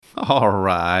All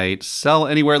right, Sell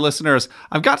Anywhere listeners,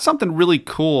 I've got something really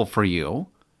cool for you.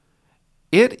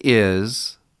 It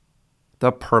is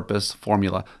the purpose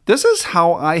formula. This is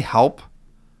how I help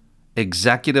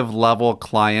executive level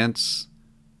clients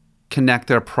connect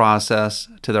their process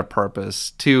to their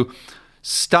purpose, to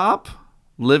stop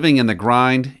living in the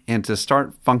grind and to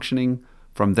start functioning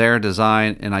from their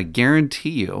design. And I guarantee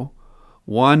you,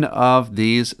 one of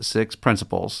these 6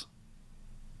 principles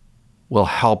will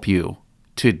help you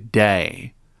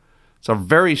today. It's a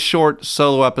very short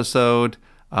solo episode.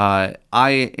 I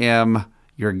am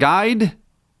your guide.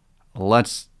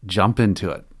 Let's jump into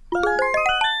it.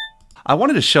 I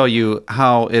wanted to show you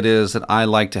how it is that I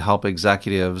like to help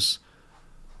executives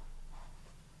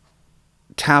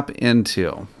tap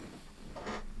into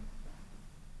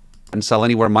and Sell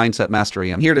Anywhere Mindset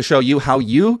Mastery. I'm here to show you how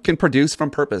you can produce from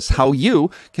purpose, how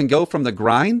you can go from the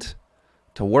grind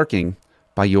to working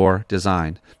by your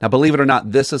design. Now, believe it or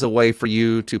not, this is a way for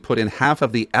you to put in half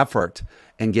of the effort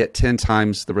and get 10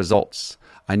 times the results.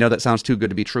 I know that sounds too good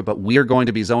to be true, but we are going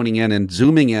to be zoning in and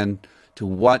zooming in to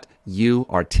what you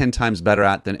are 10 times better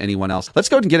at than anyone else. Let's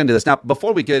go ahead and get into this. Now,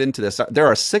 before we get into this, there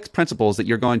are 6 principles that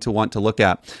you're going to want to look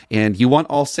at, and you want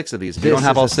all 6 of these. If you don't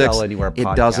have all 6,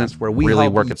 it doesn't really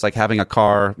work. It's like having a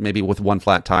car maybe with one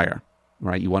flat tire,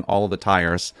 right? You want all of the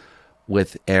tires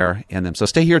with air in them. So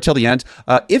stay here till the end.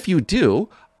 If you do,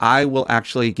 I will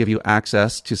actually give you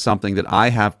access to something that I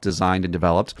have designed and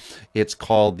developed. It's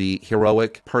called the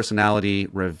Heroic Personality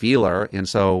Revealer. And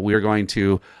so we're going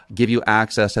to give you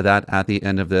access to that at the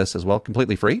end of this as well,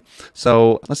 completely free.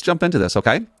 So let's jump into this,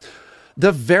 okay?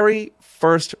 The very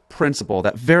first principle,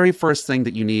 that very first thing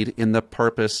that you need in the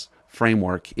purpose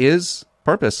framework is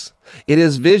purpose. It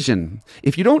is vision.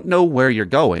 If you don't know where you're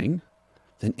going,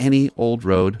 then any old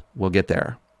road will get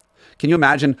there. Can you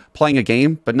imagine playing a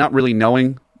game but not really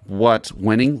knowing what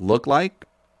winning looked like?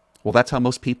 Well, that's how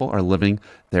most people are living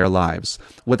their lives.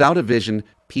 Without a vision,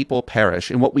 people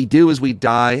perish. And what we do is we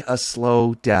die a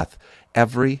slow death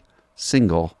every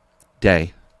single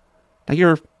day. Now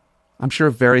you're, I'm sure,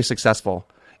 very successful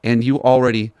and you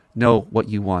already know what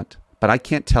you want. But I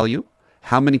can't tell you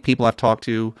how many people I've talked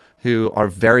to who are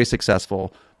very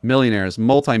successful, millionaires,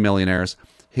 multimillionaires,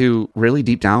 who really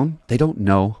deep down, they don't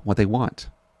know what they want.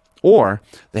 Or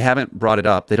they haven't brought it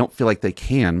up. They don't feel like they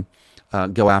can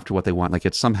go after what they want, like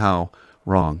it's somehow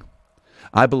wrong.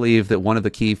 I believe that one of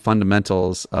the key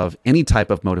fundamentals of any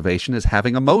type of motivation is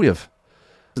having a motive.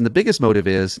 And the biggest motive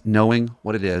is knowing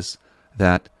what it is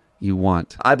that you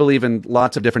want. I believe in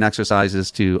lots of different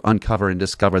exercises to uncover and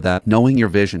discover that. Knowing your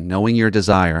vision, knowing your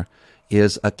desire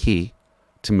is a key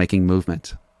to making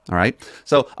movement. All right.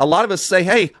 So a lot of us say,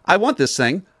 hey, I want this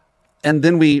thing. And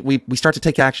then we start to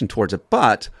take action towards it.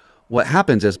 But what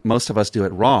happens is most of us do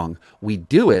it wrong. We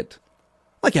do it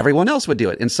like everyone else would do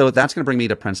it. And so that's going to bring me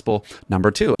to principle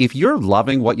number 2. If you're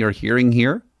loving what you're hearing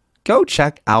here, go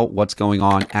check out what's going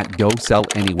on at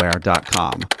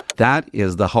gosellanywhere.com. That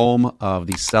is the home of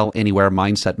the Sell Anywhere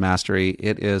Mindset Mastery.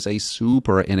 It is a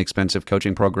super inexpensive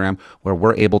coaching program where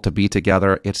we're able to be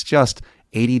together. It's just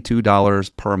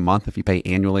 $82 per month if you pay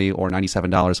annually, or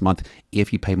 $97 a month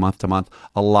if you pay month to month.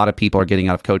 A lot of people are getting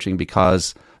out of coaching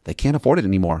because they can't afford it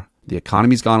anymore. The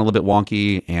economy's gone a little bit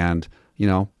wonky and,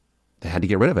 they had to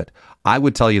get rid of it. I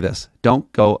would tell you this,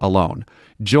 don't go alone.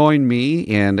 Join me.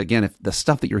 And again, if the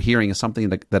stuff that you're hearing is something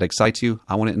that excites you,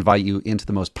 I want to invite you into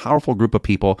the most powerful group of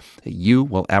people that you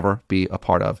will ever be a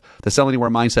part of. The Sell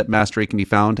Anywhere Mindset Mastery can be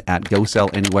found at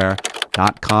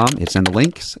gosellanywhere.com. It's in the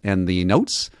links and the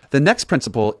notes. The next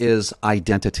principle is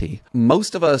identity.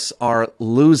 Most of us are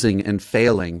losing and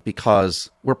failing because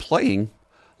we're playing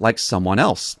like someone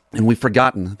else, and we've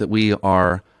forgotten that we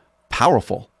are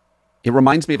powerful. It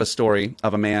reminds me of a story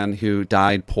of a man who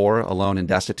died poor, alone, and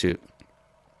destitute.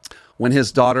 When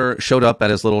his daughter showed up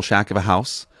at his little shack of a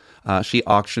house, she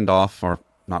sold off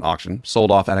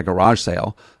at a garage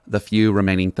sale the few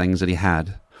remaining things that he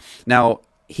had. Now,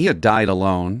 he had died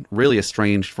alone, really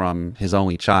estranged from his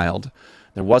only child.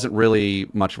 There wasn't really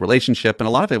much relationship, and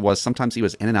a lot of it was sometimes he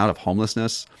was in and out of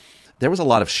homelessness. There was a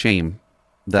lot of shame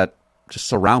that just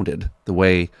surrounded the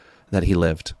way that he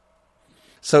lived.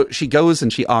 So she goes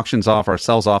and she auctions off or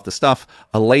sells off the stuff.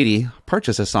 A lady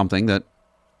purchases something that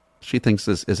she thinks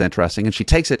is interesting, and she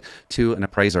takes it to an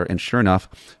appraiser, and sure enough,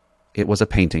 it was a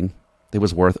painting that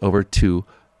was worth over $2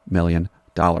 million.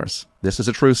 This is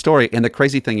a true story, and the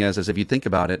crazy thing is if you think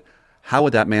about it, how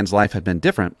would that man's life have been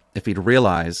different if he'd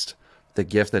realized the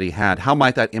gift that he had? How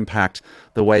might that impact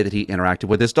the way that he interacted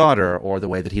with his daughter, or the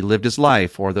way that he lived his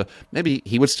life, or maybe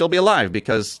he would still be alive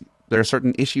because there are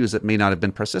certain issues that may not have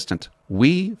been persistent.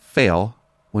 We fail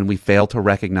when we fail to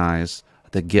recognize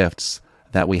the gifts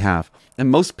that we have. And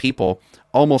most people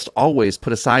almost always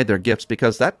put aside their gifts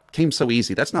because that came so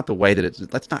easy. That's not the way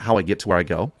that's not how I get to where I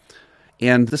go.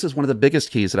 And this is one of the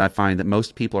biggest keys that I find that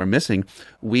most people are missing.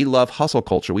 We love hustle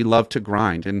culture. We love to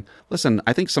grind. And listen,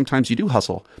 I think sometimes you do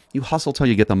hustle. You hustle till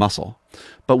you get the muscle.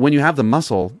 But when you have the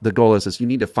muscle, the goal is you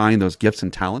need to find those gifts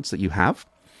and talents that you have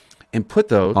and put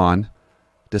those on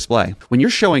display. When you're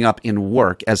showing up in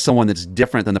work as someone that's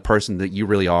different than the person that you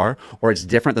really are, or it's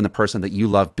different than the person that you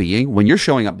love being, when you're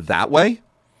showing up that way,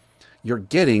 you're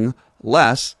getting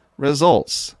less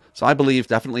results. So I believe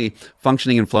definitely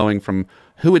functioning and flowing from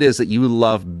who it is that you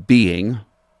love being,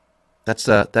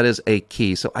 that is a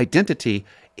key. So identity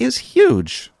is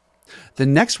huge. The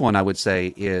next one I would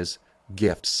say is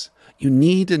gifts. You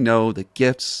need to know the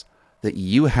gifts that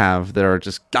you have that are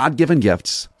just God-given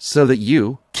gifts so that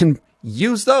you can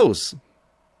use those.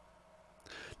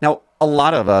 Now, a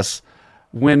lot of us,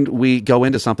 when we go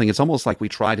into something, it's almost like we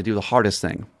try to do the hardest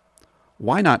thing.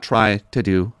 Why not try to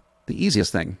do the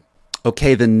easiest thing?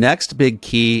 Okay, the next big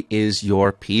key is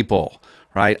your people,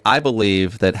 right? I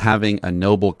believe that having a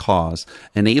noble cause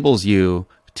enables you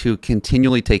to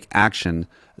continually take action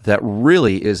that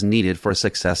really is needed for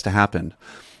success to happen.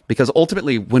 Because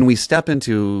ultimately, when we step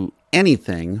into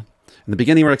anything, in the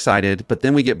beginning we're excited, but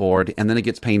then we get bored, and then it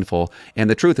gets painful. And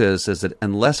the truth is that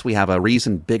unless we have a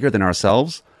reason bigger than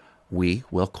ourselves, we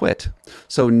will quit.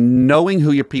 So knowing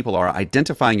who your people are,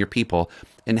 identifying your people,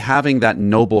 and having that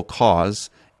noble cause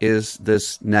is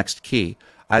this next key.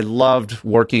 I loved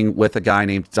working with a guy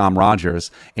named Dom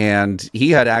Rogers, and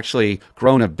he had actually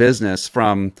grown a business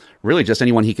from really just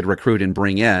anyone he could recruit and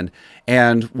bring in.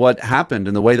 And what happened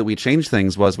and the way that we changed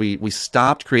things was we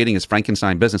stopped creating his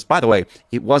Frankenstein business. By the way,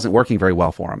 it wasn't working very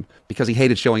well for him because he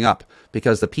hated showing up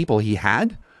because the people he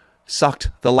had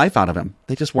sucked the life out of him.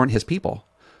 They just weren't his people.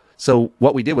 So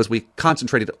what we did was we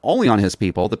concentrated only on his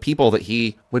people, the people that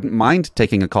he wouldn't mind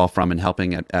taking a call from and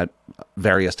helping at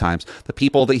various times, the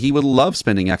people that he would love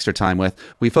spending extra time with.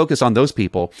 We focused on those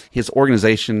people. His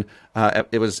organization,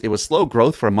 it was slow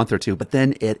growth for a month or two, but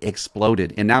then it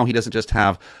exploded. And now he doesn't just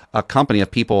have a company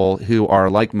of people who are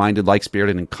like-minded,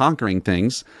 like-spirited, and conquering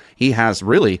things. He has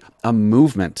really a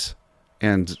movement.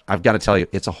 And I've got to tell you,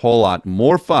 it's a whole lot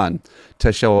more fun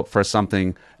to show up for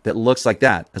something that looks like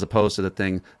that as opposed to the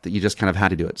thing that you just kind of had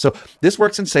to do it. So this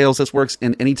works in sales. This works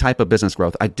in any type of business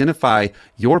growth. Identify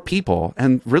your people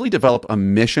and really develop a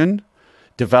mission,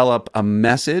 develop a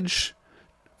message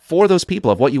for those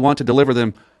people of what you want to deliver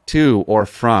them to or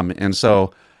from. And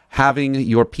so having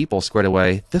your people squared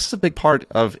away, this is a big part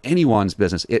of anyone's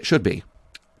business. It should be.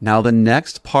 Now, the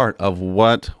next part of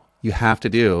what you have to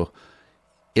do,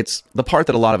 it's the part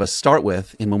that a lot of us start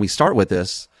with. And when we start with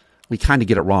this, we kind of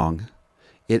get it wrong.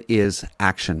 It is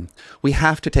action. We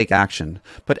have to take action,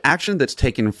 but action that's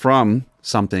taken from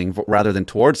something rather than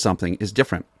towards something is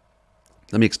different.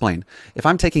 Let me explain. If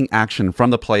I'm taking action from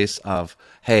the place of,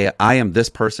 hey, I am this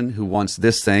person who wants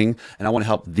this thing, and I want to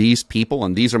help these people,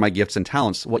 and these are my gifts and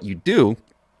talents, what you do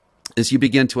is you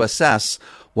begin to assess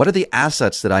what are the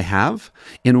assets that I have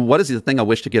and what is the thing I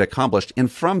wish to get accomplished.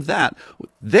 And from that,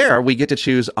 there we get to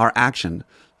choose our action.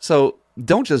 So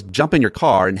don't just jump in your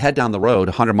car and head down the road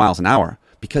 100 miles an hour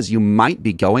because you might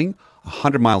be going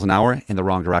 100 miles an hour in the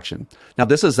wrong direction. Now,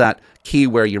 this is that key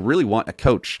where you really want a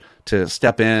coach to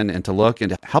step in and to look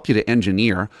and to help you to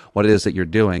engineer what it is that you're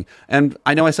doing. And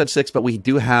I know I said 6, but we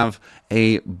do have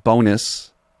a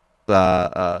bonus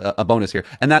here.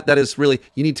 And that is really,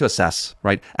 you need to assess,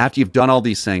 right? After you've done all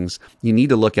these things, you need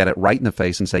to look at it right in the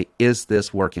face and say, is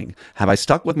this working? Have I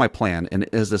stuck with my plan? And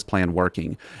is this plan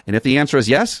working? And if the answer is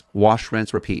yes, wash,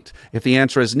 rinse, repeat. If the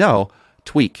answer is no,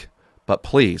 tweak. But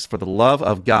please, for the love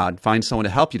of God, find someone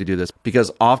to help you to do this,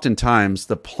 because oftentimes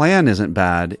the plan isn't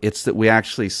bad. It's that we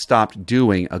actually stopped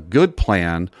doing a good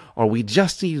plan, or we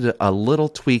just needed a little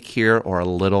tweak here or a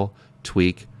little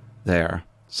tweak there.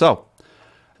 So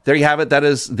there you have it. That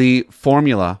is the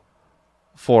formula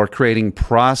for creating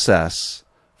process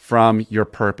from your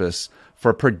purpose,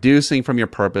 for producing from your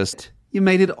purpose. You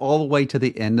made it all the way to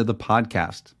the end of the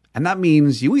podcast. And that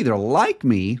means you either like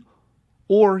me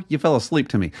or you fell asleep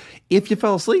to me. If you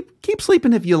fell asleep, keep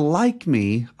sleeping. If you like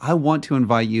me, I want to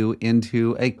invite you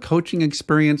into a coaching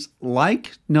experience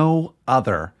like no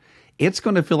other. It's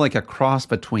going to feel like a cross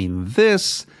between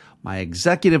this, my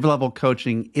executive level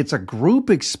coaching. It's a group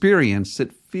experience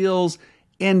that feels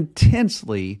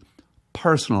intensely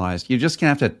personalized. You're just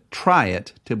going to have to try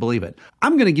it to believe it.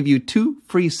 I'm going to give you 2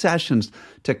 free sessions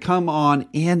to come on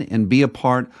in and be a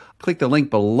part. Click the link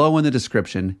below in the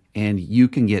description and you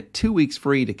can get 2 weeks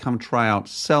free to come try out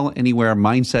Sell Anywhere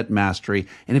Mindset Mastery.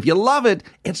 And if you love it,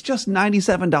 it's just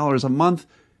 $97 a month.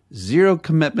 Zero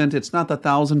commitment. It's not the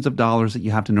thousands of dollars that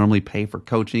you have to normally pay for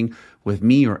coaching with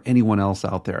me or anyone else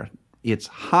out there. It's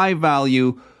high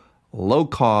value, low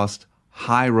cost,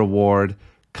 high reward.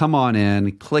 Come on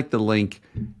in, click the link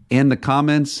in the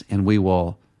comments, and we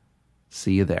will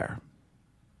see you there.